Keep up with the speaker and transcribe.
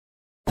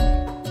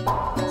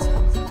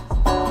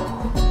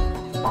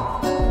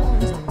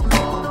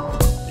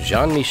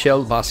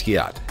Jean-Michel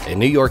Basquiat, a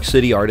New York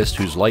City artist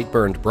whose light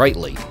burned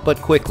brightly, but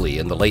quickly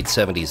in the late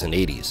 70s and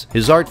 80s.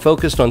 His art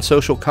focused on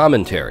social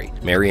commentary,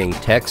 marrying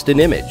text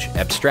and image,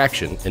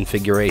 abstraction and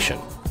figuration.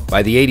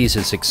 By the 80s,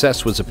 his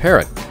success was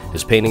apparent.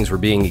 His paintings were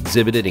being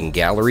exhibited in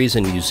galleries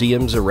and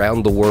museums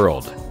around the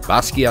world.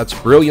 Basquiat's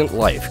brilliant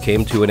life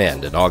came to an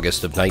end in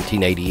August of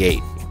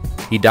 1988.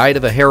 He died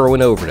of a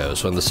heroin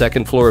overdose on the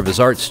second floor of his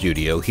art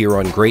studio here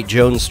on Great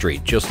Jones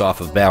Street, just off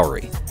of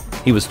Bowery.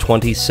 He was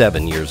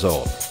 27 years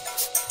old.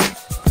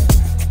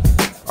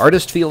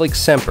 Artist Felix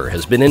Semper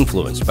has been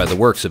influenced by the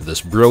works of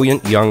this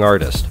brilliant young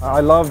artist. I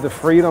love the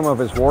freedom of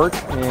his work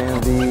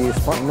and the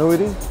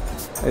spontaneity,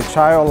 a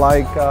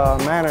childlike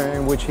manner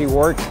in which he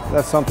worked.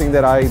 That's something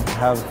that I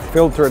have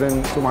filtered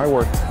into my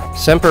work.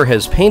 Semper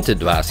has painted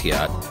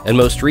Basquiat and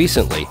most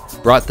recently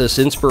brought this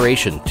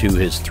inspiration to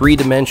his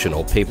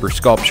three-dimensional paper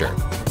sculpture.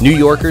 New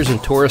Yorkers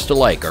and tourists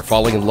alike are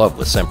falling in love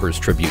with Semper's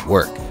tribute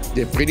work.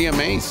 They're pretty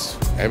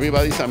amazed.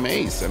 Everybody's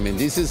amazed. I mean,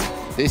 this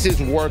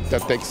is work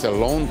that takes a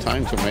long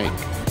time to make.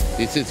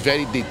 This is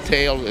very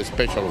detailed,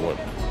 special work.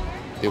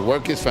 The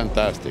work is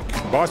fantastic.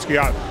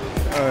 Basquiat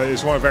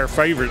is one of our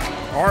favorite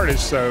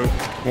artists, so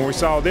when we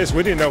saw this,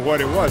 we didn't know what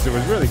it was. It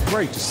was really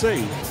great to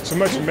see. So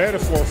much a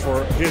metaphor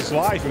for his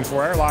life and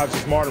for our lives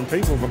as modern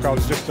people, because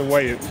it's just the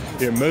way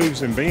it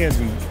moves and bends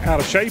and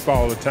out of shape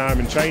all the time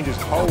and changes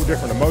a whole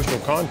different emotional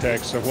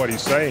context of what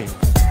he's saying.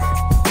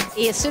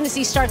 As soon as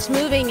he starts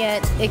moving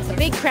it, a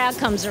big crowd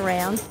comes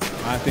around.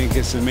 I think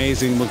it's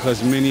amazing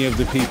because many of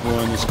the people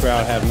in this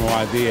crowd have no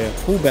idea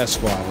who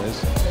Basquiat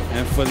is.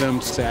 And for them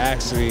to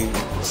actually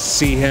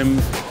see him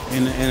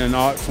in an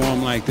art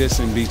form like this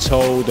and be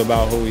told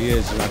about who he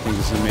is, I think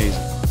it's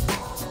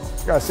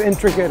amazing. As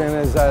intricate and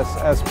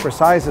as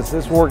precise as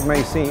this work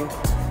may seem,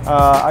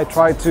 I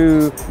tried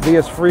to be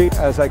as free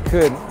as I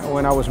could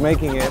when I was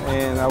making it,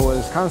 and I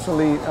was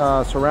constantly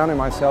surrounding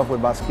myself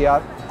with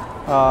Basquiat.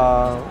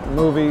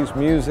 Movies,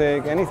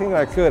 music, anything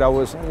that I could. I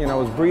was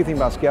breathing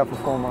Basquiat for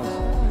 4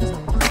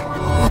 months.